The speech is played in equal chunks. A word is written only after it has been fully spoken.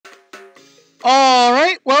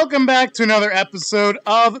Alright, welcome back to another episode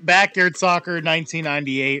of Backyard Soccer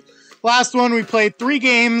 1998. Last one, we played 3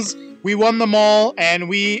 games, we won them all, and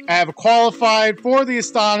we have qualified for the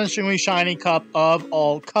astonishingly shiny cup of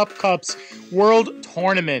all cups world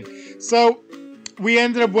tournament. So, we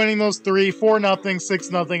ended up winning those 3, 4-0,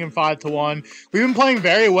 6-0, and 5-1. We've been playing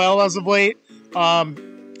very well as of late.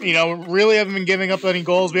 Really haven't been giving up any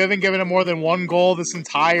goals. We haven't given up more than 1 goal this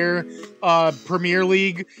entire Premier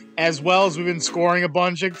League, as well as we've been scoring a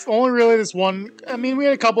bunch. It's only really this one. I mean, we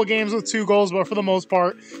had a couple games with 2 goals, but for the most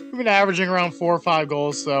part, we've been averaging around 4 or 5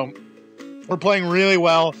 goals, so we're playing really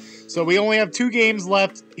well. So we only have 2 games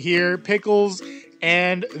left here, Pickles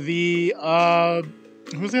and the,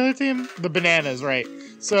 who's the other team? The Bananas, right.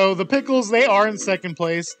 So the Pickles, they are in second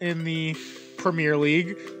place in the Premier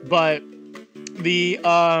League, but the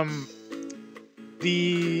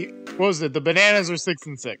Bananas are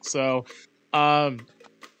 6-6. So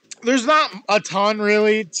there's not a ton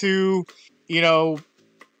really to,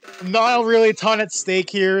 not really a ton at stake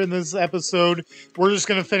here in this episode. We're just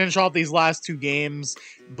gonna finish off these last 2 games,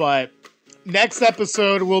 but next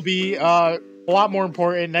episode will be a lot more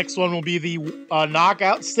important. Next one will be the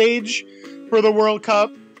knockout stage for the World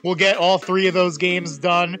Cup. We'll get all 3 of those games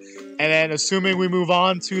done, and then assuming we move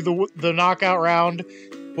on to the knockout round,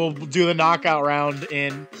 we'll do the knockout round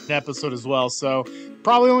in an episode as well. So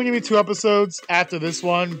probably only gonna be 2 episodes after this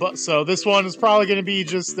one, but so this one is probably gonna be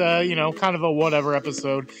just kind of a whatever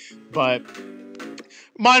episode, but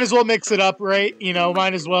might as well mix it up, right?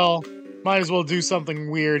 Might as well do something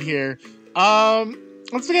weird here.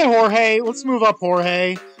 Let's get Jorge. Let's move up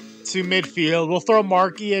Jorge to midfield. We'll throw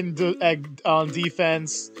Marky on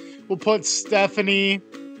defense. We'll put Stephanie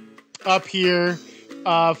up here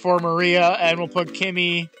for Maria, and we'll put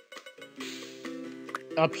Kimmy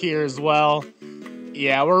up here as well.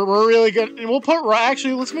 Yeah, we're really good. And we'll put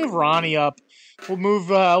let's move Ronnie up. We'll move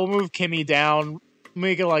Kimmy down.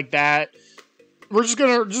 Make it like that. We're just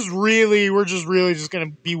really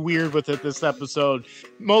gonna be weird with it this episode.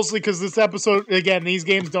 Mostly because this episode, again, these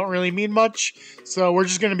games don't really mean much, so we're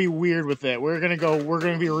just gonna be weird with it. We're gonna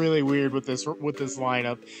be really weird with this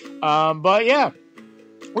lineup. But yeah,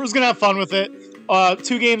 we're just gonna have fun with it.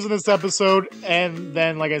 2 games in this episode, and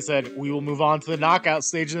then, like I said, we will move on to the knockout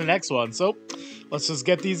stage in the next one. So let's just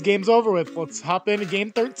get these games over with. Let's hop into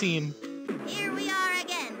game 13. Here we are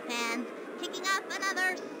again, fans, kicking off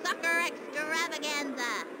another soccer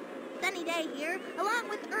extravaganza. Sunny day here, along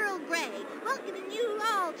with Earl Grey, welcoming you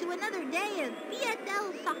all to another day of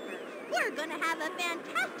BSL soccer. We're gonna have a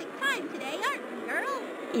fantastic time today, aren't we, Earl?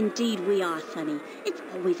 Indeed we are, Sonny. It's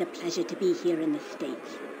always a pleasure to be here in the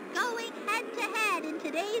States. Going head-to-head in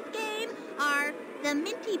today's game are the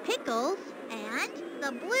Minty Pickles and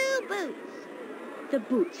the Blue Boots. The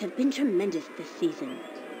Boots have been tremendous this season.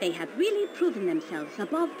 They have really proven themselves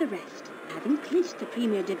above the rest, having clinched the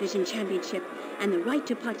Premier Division Championship and the right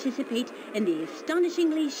to participate in the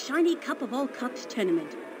astonishingly shiny Cup of All Cups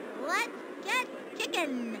tournament. Let's get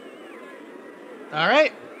kicking. All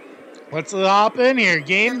right, let's hop in here.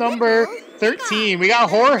 Game number 13. We got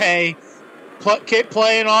Jorge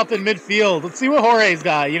playing off in midfield. Let's see what Jorge's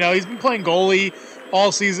got. He's been playing goalie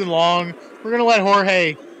all season long. We're gonna let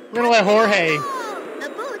Jorge.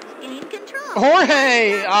 The Boots gain control.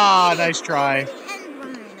 Jorge! Ah, nice try.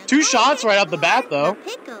 2 shots right off the bat, though.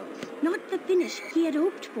 Not the finish he had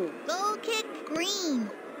hoped for. Goal kick green.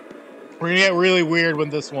 We're gonna get really weird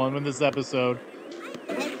with this episode.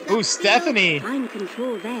 Ooh, Stephanie. Fine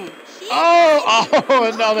control there. Oh,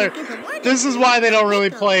 another. This is why they don't really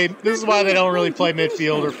play. This is why they don't really play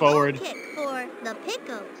midfield or forward. Goal kick for the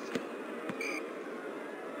Pickles.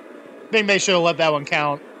 I think they should have let that one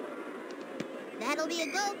count. That'll be a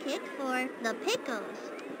goal kick for the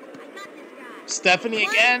Pickles. Stephanie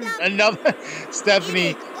again. Another.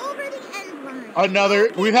 Stephanie. Over the end line. Another.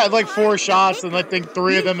 We've had like 4 shots, and I think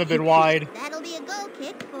 3 of them have been wide. That'll be a goal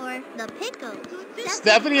kick for the Pickles.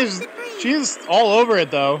 Stephanie she's all over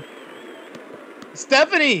it though.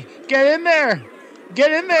 Stephanie, get in there.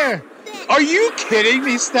 Get in there. Are you kidding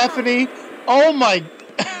me, Stephanie? Oh my.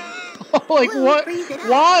 Like what?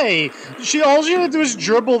 Why? All she had to do was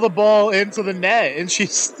dribble the ball into the net, and she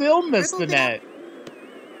still missed the net.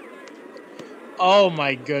 Oh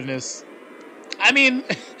my goodness. I mean,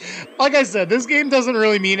 like I said, this game doesn't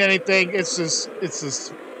really mean anything. It's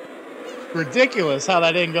just ridiculous how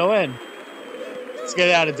that didn't go in. Let's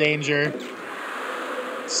get out of danger.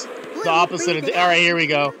 It's the opposite of... All right, here we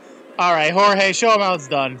go. All right, Jorge, show him how it's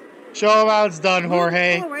done. Show him how it's done,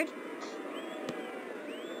 Jorge.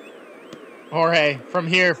 Jorge, from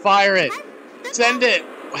here, fire it. Send it.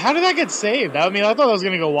 How did that get saved? I mean, I thought it was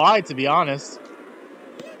going to go wide, to be honest.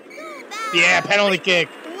 Yeah, penalty kick.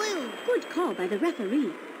 Blue. Good call by the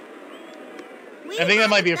referee. I think that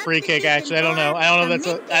might be a free kick, actually. I don't know. I don't know if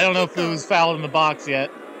that's I don't know if it was fouled in the box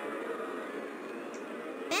yet.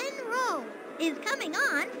 Ben Rowe is coming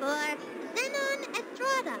on for Zenon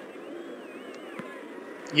Estrada.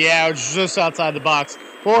 Yeah, it was just outside the box.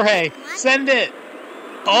 Jorge, send it.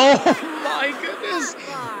 Oh my goodness.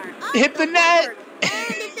 Hit the net.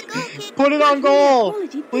 Put it on goal.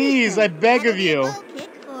 Please, I beg of you.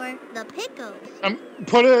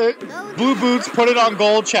 Put a Blue Boots put it on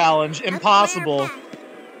goal challenge. Impossible.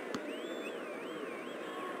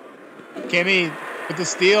 Kimmy with the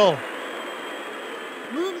steal.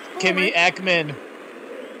 Kimmy Ekman.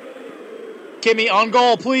 Kimmy on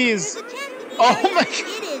goal, please. Oh my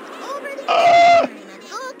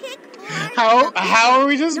God. How are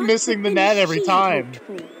we just missing the net every time?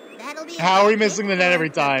 How are we missing the net every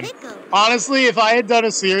time? Honestly, if I had done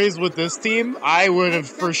a series with this team, I would have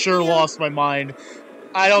for sure lost my mind.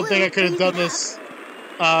 I don't think I could have done this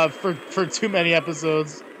for too many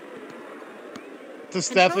episodes. To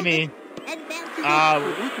Stephanie. The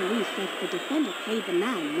referee says the defender played the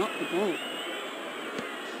man, not the ball.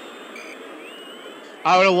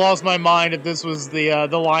 I would have lost my mind if this was the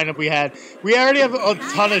lineup we had. We already have a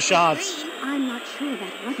ton of shots. I'm not sure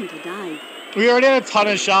that wasn't a dive. We already had a ton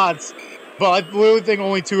of shots, but I really think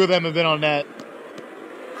only 2 of them have been on net.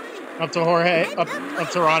 Up to Jorge. Up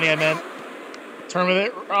to Ronnie, I meant. Turn with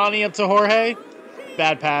it. Ronnie up to Jorge.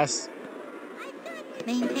 Bad pass.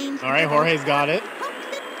 All right, Jorge's got it.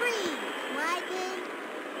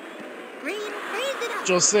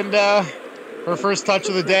 Jocinda, her first touch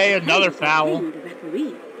of the day, another foul.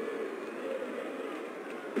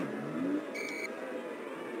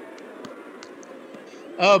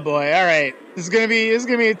 Oh boy! All right, this is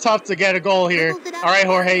gonna be tough to get a goal here. All right,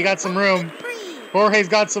 Jorge, you got some room. Jorge's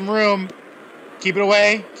got some room. Keep it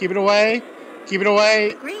away. Keep it away. Keep it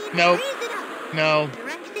away. Nope. No.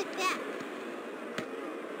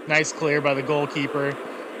 Nice clear by the goalkeeper.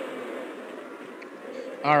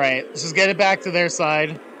 All right, let's just get it back to their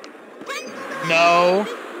side. No.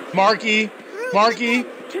 Markey. Markey.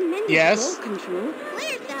 Yes.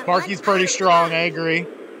 Markey's pretty strong, I agree.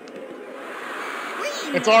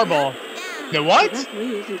 It's our ball. No, what?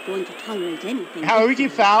 How do we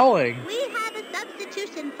keep fouling? We have a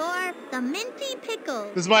substitution for the Minty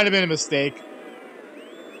Pickles. This might have been a mistake.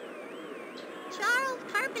 Charles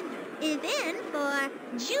Carpenter is in for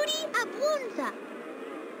Judy Abunza.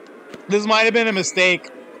 This might have been a mistake.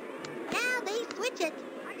 Now they switch it.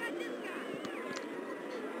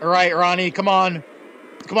 All right, Ronnie, come on.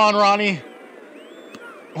 Come on, Ronnie.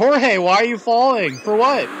 Jorge, why are you falling? For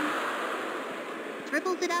what?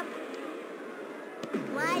 Dribbles it up.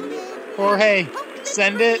 Jorge,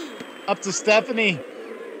 send it up to Stephanie.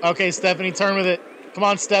 Okay, Stephanie, turn with it. Come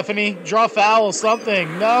on, Stephanie. Draw foul,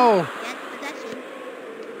 something. No.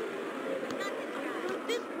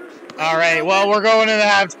 All right, well, we're going into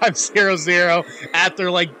halftime 0-0 after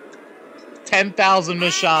like 10,000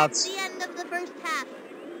 missed shots. At the end of the first half,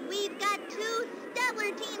 we've got 2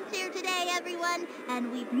 stellar teams here today, everyone,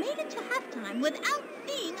 and we've made it to halftime without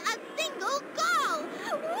seeing a single goal.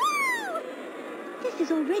 Woo! This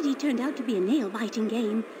has already turned out to be a nail-biting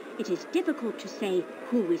game. It is difficult to say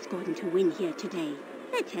who is going to win here today.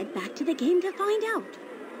 Let's head back to the game to find out.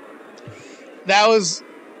 That was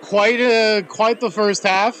quite the first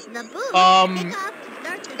half.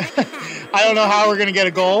 I don't know how we're gonna get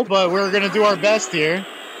a goal, but we're gonna do our best here.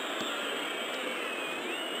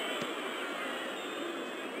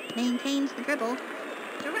 Maintains the dribble.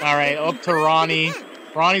 All right, up to Ronnie.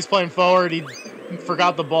 Ronnie's playing forward. He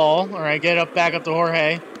forgot the ball. All right, get up, back up to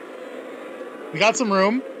Jorge. We got some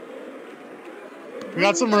room. We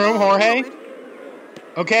got some room, Jorge.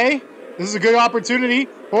 Okay, this is a good opportunity.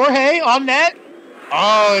 Jorge on net.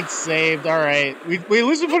 Oh, it's saved. All right, we at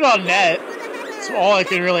least we put it on net. That's all I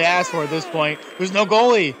can really ask for at this point. There's no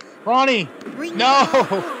goalie. Ronnie, no.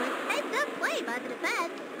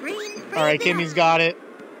 All right, Kimmy's got it.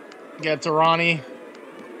 Get it to Ronnie.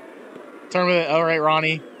 Turn with it. All right,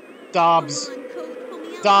 Ronnie. Dobbs.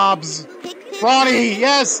 Dobbs. Ronnie,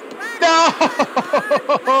 yes. No.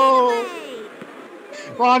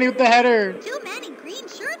 Ronnie with the header. Too many green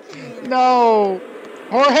shirts in there. No.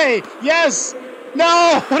 Jorge, yes.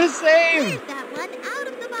 No. What a save. There's that one out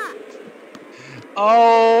of the box.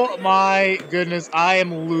 Oh my goodness. I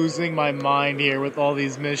am losing my mind here with all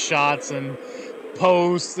these missed shots and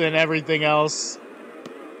posts and everything else.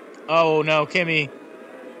 Oh no, Kimmy.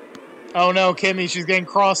 Oh no, Kimmy, she's getting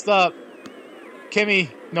crossed up.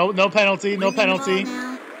 Kimmy, no penalty, no penalty.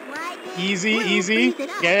 Easy, easy.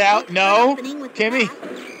 Get it out. No, Kimmy,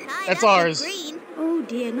 that's ours. Oh Oh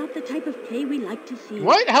dear, not the type of play we like to see.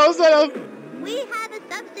 What? How is that a... We have a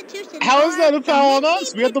substitution. How is that a foul on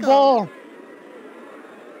us? We had the ball.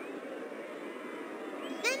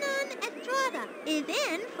 Zenon Estrada is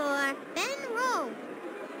in for Ben Rowe.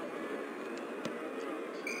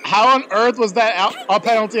 How on earth was that a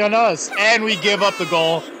penalty on us? And we give up the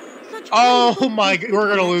goal. Oh my... We're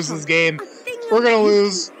going to lose this game. We're going to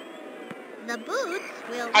lose. The Boots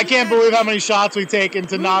will... I can't believe how many shots we've taken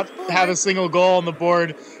to not have a single goal on the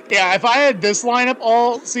board. Yeah, if I had this lineup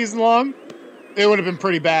all season long, it would have been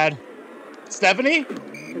pretty bad. Stephanie?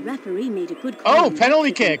 The referee made a good call. Oh,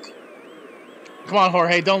 penalty kick. Come on,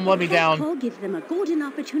 Jorge. Don't let me down. Call gives them a golden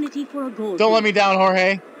opportunity for a goal. Don't let me down,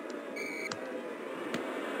 Jorge.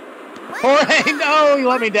 Jorge, no, you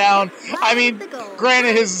let me down. I mean,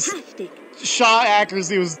 granted, his shot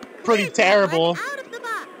accuracy was pretty terrible. Out of the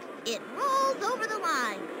box. It rolls over the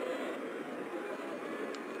line.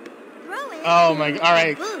 Oh my, all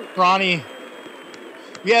right, Ronnie.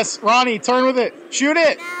 Yes, Ronnie, turn with it. Shoot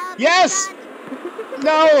it. Yes.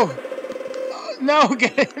 No. No,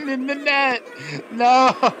 get it in the net.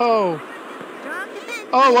 No.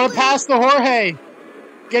 Oh, what a pass to Jorge.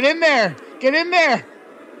 Get in there. Get in there.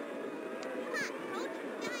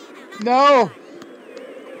 No.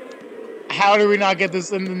 How do we not get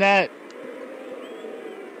this in the net?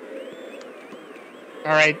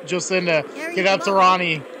 All right, Jocinda, get up to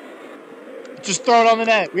Ronnie. Just throw it on the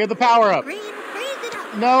net. We have the power up.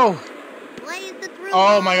 No.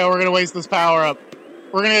 Oh my God, we're going to waste this power up.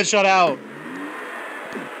 We're going to get shut out.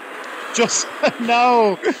 Just,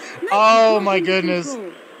 no. Oh my goodness.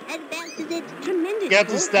 Get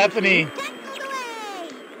to Stephanie.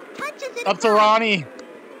 Up to Ronnie.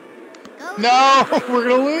 No, we're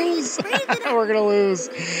going to lose. We're going to lose.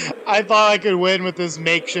 I thought I could win with this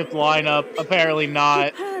makeshift lineup. Apparently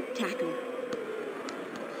not.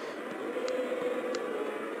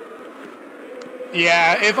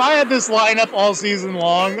 Yeah, if I had this lineup all season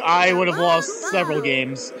long, I would have lost several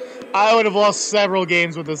games. I would have lost several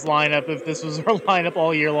games with this lineup if this was our lineup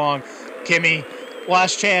all year long. Kimmy,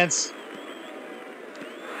 last chance.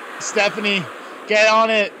 Stephanie, get on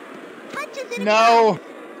it. No.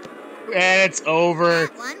 And it's over.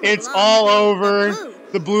 It's all over.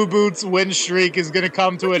 The Blue Boots win streak is going to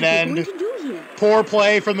come to an end. Poor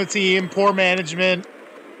play from the team. Poor management.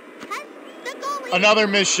 Another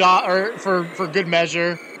missed shot for good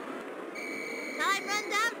measure. Time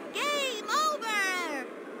runs out. Game over.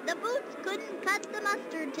 The Boots couldn't cut the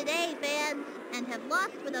mustard today, fans, and have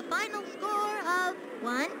lost with a final score of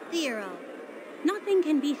 1-0. Nothing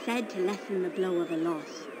can be said to lessen the blow of a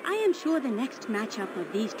loss. I am sure the next matchup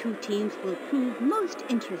of these two teams will prove most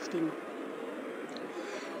interesting.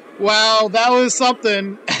 Well, that was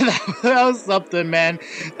something. That was something, man.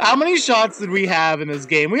 How many shots did we have in this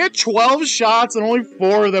game? We had 12 shots and only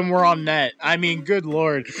 4 of them were on net. I mean, good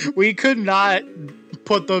Lord. We could not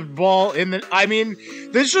put the ball in the... I mean,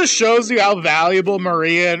 this just shows you how valuable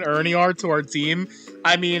Maria and Ernie are to our team.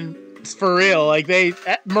 I mean... For real, like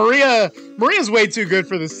Maria's way too good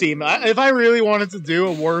for this team. If I really wanted to do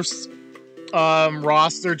a worst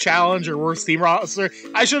roster challenge or worst team roster,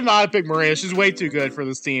 I should not have picked Maria. She's way too good for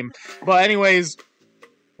this team. But anyways,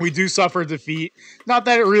 we do suffer defeat. Not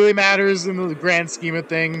that it really matters in the grand scheme of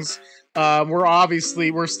things.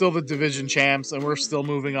 We're still the division champs, and we're still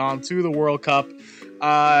moving on to the World Cup.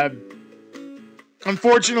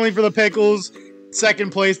 Unfortunately for the Pickles,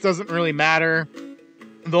 second place doesn't really matter.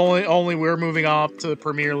 The only we're moving up to the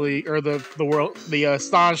Premier League or the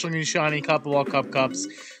astonishingly shiny Cup of all cups.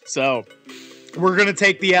 So we're gonna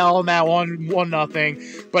take the L on that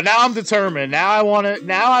 1-0. But now I'm determined. Now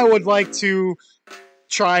I would like to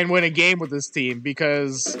try and win a game with this team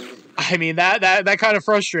because I mean that kind of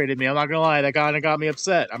frustrated me. I'm not gonna lie. That kind of got me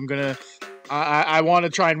upset. I want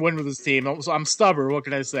to try and win with this team. I'm stubborn. What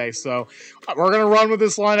can I say? So we're gonna run with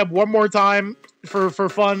this lineup one more time for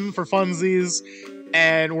funsies.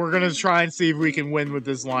 And we're going to try and see if we can win with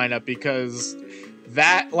this lineup because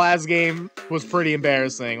that last game was pretty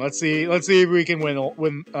embarrassing. Let's see if we can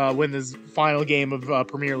win this final game of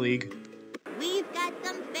Premier League. We've got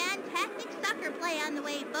some fantastic soccer play on the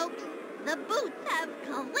way, folks. The Boots have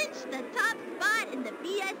clinched the top spot in the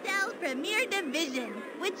BSL Premier Division,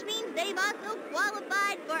 which means they've also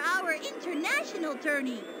qualified for our international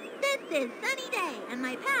tourney. This is Sunny Day and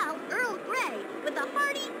my pal Earl Grey with a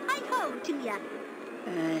hearty hi-ho to ya.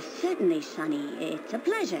 Certainly, Sonny. It's a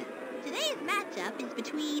pleasure. Today's matchup is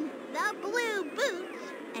between the Blue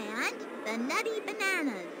Boots and the Nutty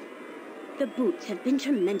Bananas. The Boots have been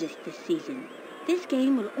tremendous this season. This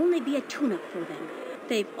game will only be a tune-up for them.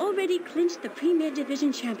 They've already clinched the Premier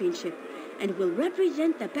Division Championship, and will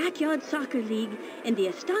represent the Backyard Soccer League in the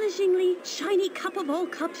astonishingly shiny Cup of All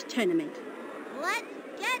Cups tournament. Let's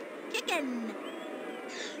get kicking.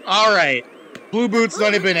 All right. Blue Boots,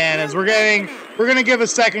 Nutty Bananas. We're gonna give a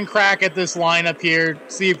second crack at this lineup here,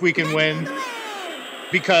 see if we can win.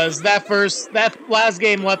 Because that last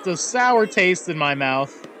game left a sour taste in my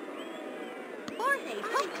mouth.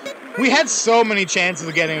 We had so many chances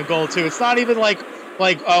of getting a goal too. It's not even like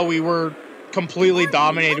oh, we were completely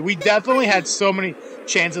dominated. We definitely had so many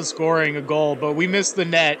chances of scoring a goal, but we missed the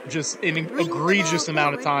net just an egregious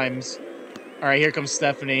amount of times. All right, here comes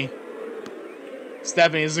Stephanie.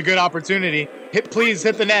 Stephanie, this is a good opportunity. Please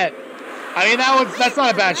hit the net. I mean, that's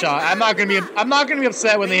not a bad shot. I'm not gonna be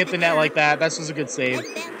upset when they hit the net like that. That's just a good save.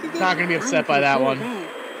 Not gonna be upset by that one.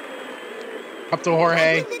 Up to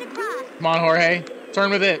Jorge. Come on, Jorge.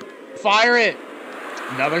 Turn with it. Fire it.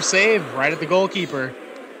 Another save right at the goalkeeper.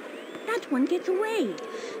 That one gets away.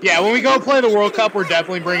 Yeah, when we go play the World Cup, we're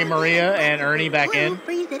definitely bringing Maria and Ernie back in.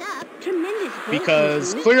 Tremendous.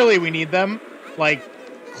 Because clearly we need them. Like,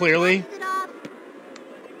 clearly.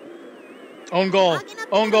 Own goal.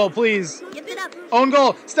 Own goal, please. Own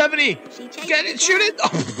goal. Stephanie. Get it. Shoot it.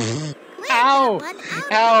 Oh. Ow.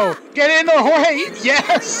 Ow. Get in there, Jorge.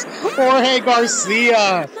 Yes. Jorge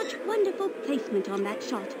Garcia. Such wonderful placement on that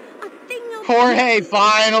shot. A thing of Jorge,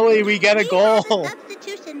 finally, we get a goal.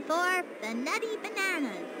 Substitution for the Nutty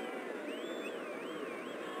Bananas.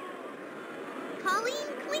 Colleen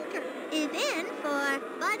Clinker is in for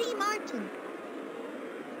Buddy Martin.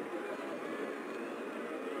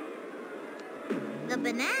 The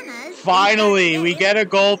Bananas. Finally, we get a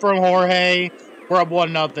goal from Jorge. We're up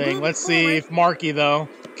 1-0. Let's see if Marky, though,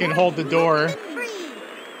 can hold the door.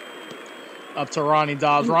 Up to Ronnie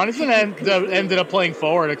Dobbs. Ronnie's ended up playing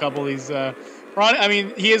forward a couple of these. Ronnie, I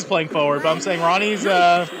mean, he is playing forward, but I'm saying Ronnie's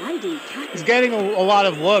he's getting a lot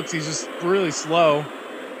of looks. He's just really slow.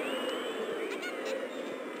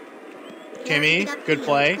 Kimmy, good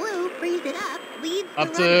play.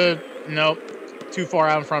 Up to, nope, too far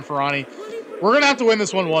out in front for Ronnie. We're going to have to win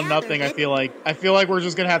this one 1-0, I feel like. I feel like we're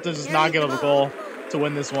just going to have to just not give up a goal to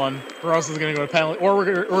win this one. Or else it's going to go to penalty. Or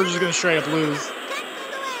we're just going to straight up lose.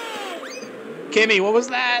 Kimmy, what was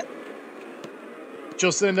that?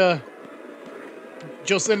 Jocinda,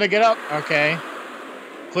 get up. Okay.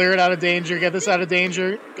 Clear it out of danger. Get this out of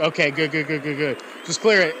danger. Okay, good. Just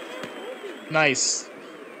clear it. Nice.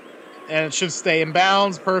 And it should stay in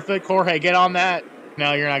bounds. Perfect. Jorge, get on that.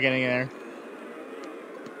 No, you're not getting in there.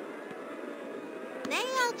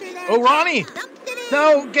 Oh, Ronnie!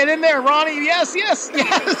 No, get in there, Ronnie! Yes,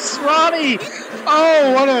 Ronnie!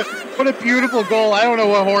 Oh, what a beautiful goal! I don't know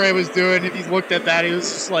what Jorge was doing. If he looked at that, he was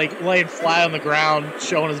just like laying flat on the ground,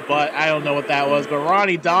 showing his butt. I don't know what that was, but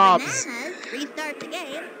Ronnie Dobbs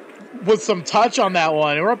with some touch on that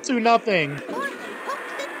one. We're up 2-0.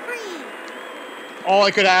 All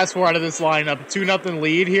I could ask for out of this lineup, 2-0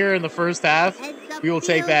 lead here in the first half. We will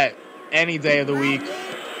take that any day of the week.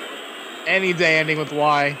 Any day ending with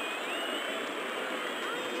Y.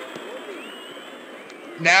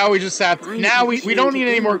 Now we just have to, now we don't need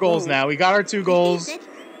any more goals now. We got our 2 goals.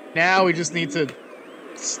 Now we just need to,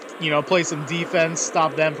 play some defense,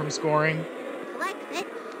 stop them from scoring.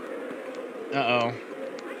 Uh-oh.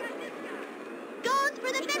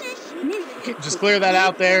 Just clear that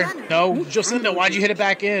out there. No, Jocinda, why'd you hit it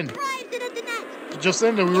back in?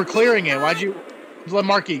 Jocinda, we were clearing it. Why'd you let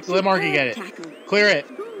Marky get it? Clear it.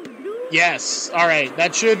 Yes. All right.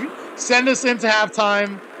 That should send us into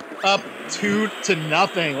halftime up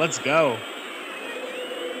 2-0. Let's go.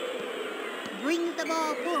 Brings the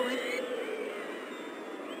ball forward.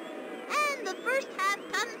 And the first half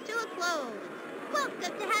comes to a close. Welcome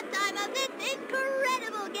to halftime of this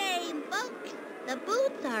incredible game, folks. The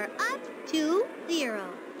Boots are up 2-0.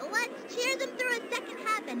 Let's cheer them through a second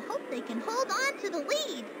half and hope they can hold on to the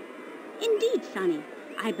lead. Indeed, Sonny.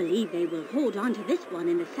 I believe they will hold on to this one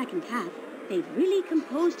in the second half. They've really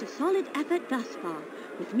composed a solid effort thus far,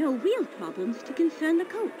 with no real problems to concern the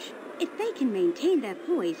coach. If they can maintain their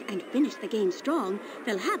poise and finish the game strong,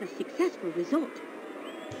 they'll have a successful result.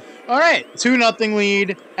 All right, 2-0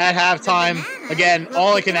 lead at halftime. Again,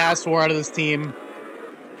 all I can ask for out of this team.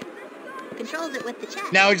 Controls it with the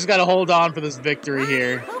chest. Now we just got to hold on for this victory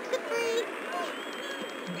here.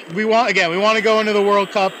 We want to go into the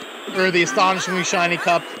World Cup, or the Astonishingly Shiny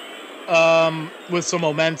Cup, with some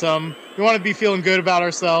momentum. We want to be feeling good about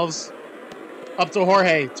ourselves. Up to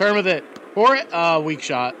Jorge. Turn with it. Jorge, weak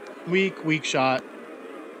shot. Weak shot.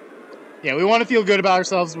 Yeah, we want to feel good about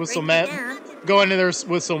ourselves with some go into there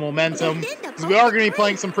with some momentum. Because we are going to be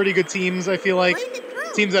playing some pretty good teams, I feel like.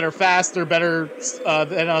 Teams that are faster, better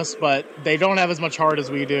than us, but they don't have as much heart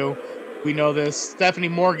as we do. We know this. Stephanie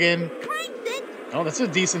Morgan. Cranks it. Oh, that's a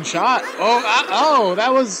decent shot. Oh,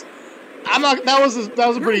 that was. That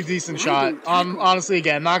was a pretty decent shot. Honestly,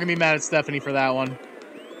 again, not gonna be mad at Stephanie for that one.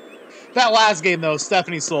 That last game though,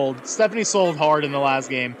 Stephanie sold. Stephanie sold hard in the last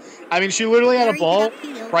game. I mean, she literally had a ball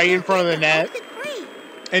right in front of the net,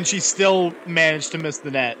 and she still managed to miss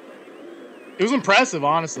the net. It was impressive,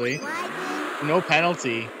 honestly. No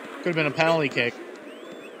penalty. Could have been a penalty kick.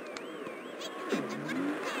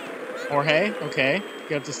 Jorge, okay.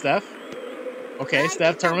 Get up to Steph. Okay,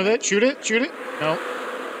 Steph, turn with it. Shoot it. Shoot it. No.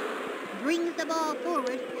 Brings the ball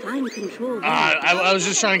forward. Fine control. I was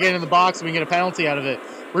just trying to get in the box and we get a penalty out of it.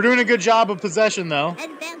 We're doing a good job of possession, though.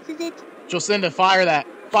 Advances it. Jocinda, fire that.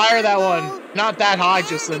 Fire that one. Not that high,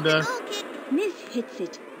 Jocinda. Miss hits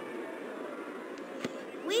it.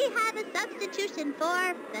 We have a substitution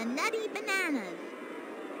for the Nutty Bananas.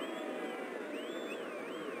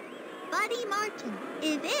 Buddy Martin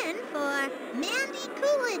is in for Mandy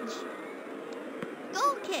Coolidge.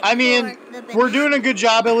 Goal kick. I mean, for the we're doing a Bananas. good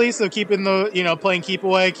job at least of keeping the, playing keep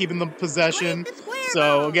away, keeping the possession. Play the square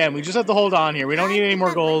So, ball. again, we just have to hold on here. We don't need any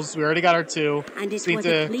more goals. We already got our 2. And it Just need was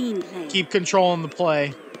a to clean play. keep controlling the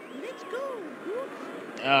play. Let's go.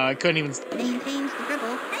 I couldn't even... Maintains the dribble.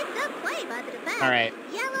 Heads up play by the defense. All right.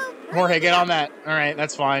 Yellow. Jorge, get on that. All right,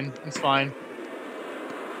 that's fine. That's fine.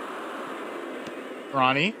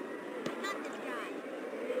 Ronnie. Not this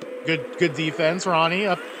guy. Good defense, Ronnie.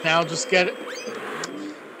 Up now, just get it.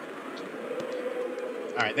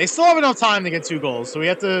 All right, they still have enough time to get 2 goals, so we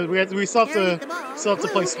still have Carries to the ball.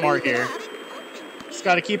 play smart here. Just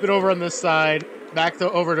got to keep it over on this side.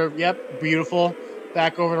 Over to yep, beautiful.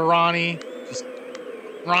 Back over to Ronnie. Just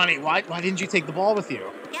Ronnie, why didn't you take the ball with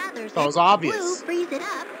you? Gathers That was it. obvious. Blue frees it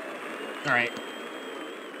up. All right.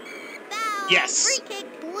 Foul. Yes. Free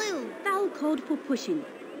kick. Blue. Foul called for pushing.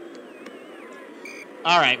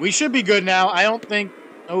 All right, we should be good now. I don't think.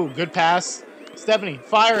 Oh, good pass, Stephanie.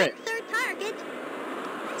 Fire it. Third target.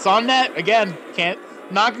 It's on net again.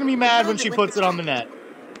 Not gonna be mad when she puts it on the net.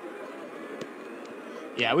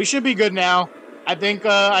 Yeah, we should be good now. I think.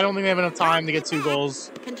 I don't think they have enough time to get 2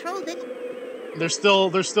 goals. Controls it. They're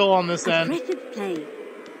still on this end. Aggressive play.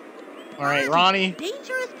 All right, Ronnie.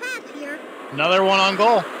 Dangerous pass here. Another one on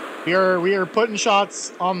goal. We are putting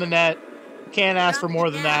shots on the net. Can't ask for more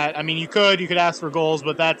than that. I mean, you could ask for goals,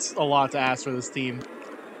 but that's a lot to ask for this team.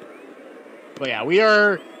 But yeah, we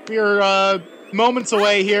are moments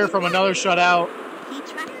away here from another shutout. He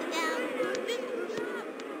tracks it down.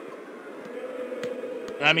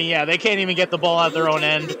 I mean, yeah, they can't even get the ball at their own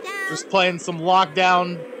end. Just playing some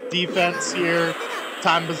lockdown defense here.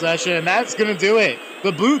 Time possession, and that's going to do it.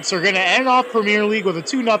 The Boots are going to end off Premier League with a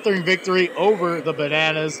 2-0 victory over the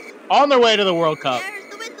Bananas on their way to the World Cup. There's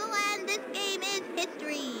the whistle, and this game is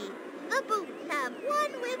history. The Boots have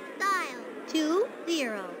won with style.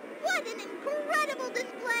 2-0. What an incredible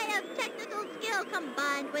display of technical skill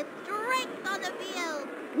combined with strength on the field.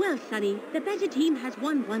 Well, Sonny, the better team has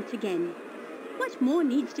won once again. What more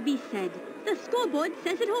needs to be said? The scoreboard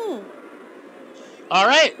says it all. All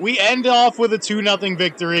right, we end off with a 2-0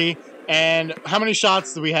 victory. And how many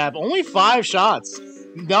shots do we have? Only 5 shots.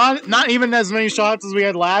 Not even as many shots as we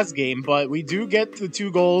had last game, but we do get the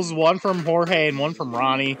 2 goals, one from Jorge and one from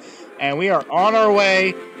Ronnie. And we are on our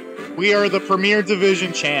way. We are the Premier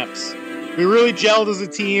Division champs. We really gelled as a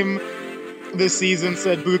team this season,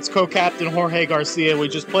 said Boots co-captain Jorge Garcia. We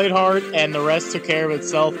just played hard, and the rest took care of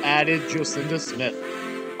itself, added Jocinda Smith.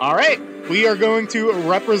 All right, we are going to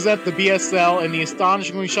represent the BSL in the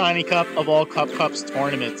Astonishingly Shiny Cup of all Cups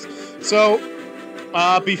tournaments. So,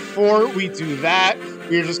 before we do that,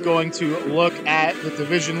 we're just going to look at the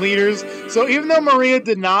division leaders. So, even though Maria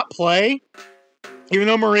didn't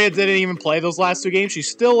even play those last 2 games, she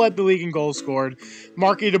still led the league in goals scored.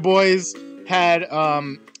 Marky Du Bois had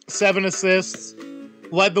 7 assists,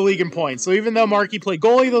 led the league in points. So, even though Marky played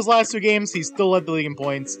goalie those last 2 games, he still led the league in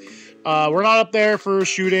points. We're not up there for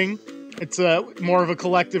shooting. It's more of a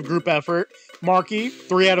collective group effort. Marky,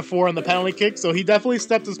 3 out of 4 on the penalty kick, so he definitely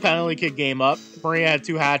stepped his penalty kick game up. Maria had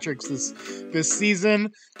 2 hat-tricks this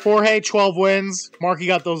season. Jorge, 12 wins. Marky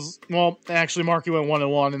got those, well, actually Marky went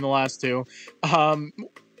 1-1 in the last 2.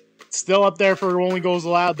 Still up there for only goals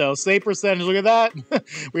allowed, though. Save percentage, look at that.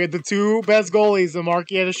 We had the 2 best goalies, and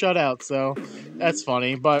Marky had a shutout, so that's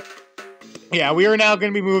funny. But, yeah, we are now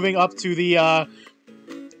going to be moving up to the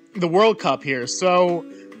World Cup here. So,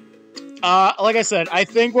 like I said, I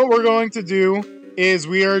think what we're going to do is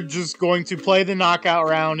we are just going to play the knockout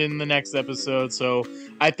round in the next episode. So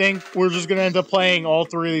I think we're just going to end up playing all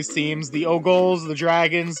 3 of these teams, the Ogols, the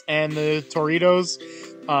Dragons, and the Toritos.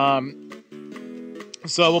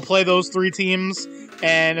 So we'll play those 3 teams,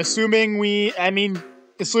 And assuming we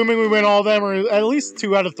win all of them, or at least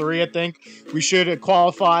 2 out of 3, I think, we should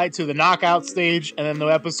qualify to the knockout stage, and then the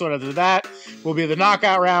episode after that will be the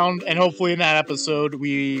knockout round, and hopefully in that episode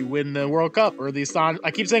we win the World Cup, or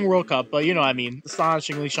I keep saying World Cup, but you know what I mean,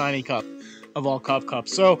 Astonishingly Shiny Cup of all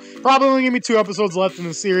cups. So, probably only going to be 2 episodes left in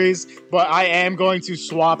the series, but I am going to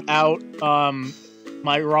swap out,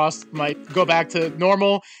 might go back to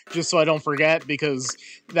normal, just so I don't forget, because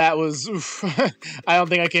that was, oof, I don't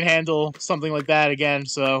think I can handle something like that again,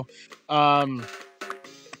 so,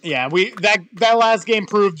 yeah, that last game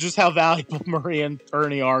proved just how valuable Marie and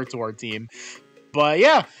Ernie are to our team. But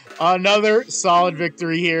yeah, another solid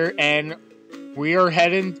victory here, and we are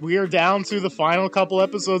down to the final couple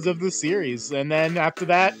episodes of this series, and then after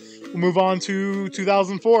that, we'll move on to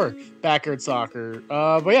 2004 Backyard Soccer.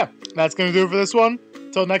 But yeah, that's going to do it for this one.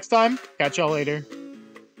 Till next time, catch y'all later.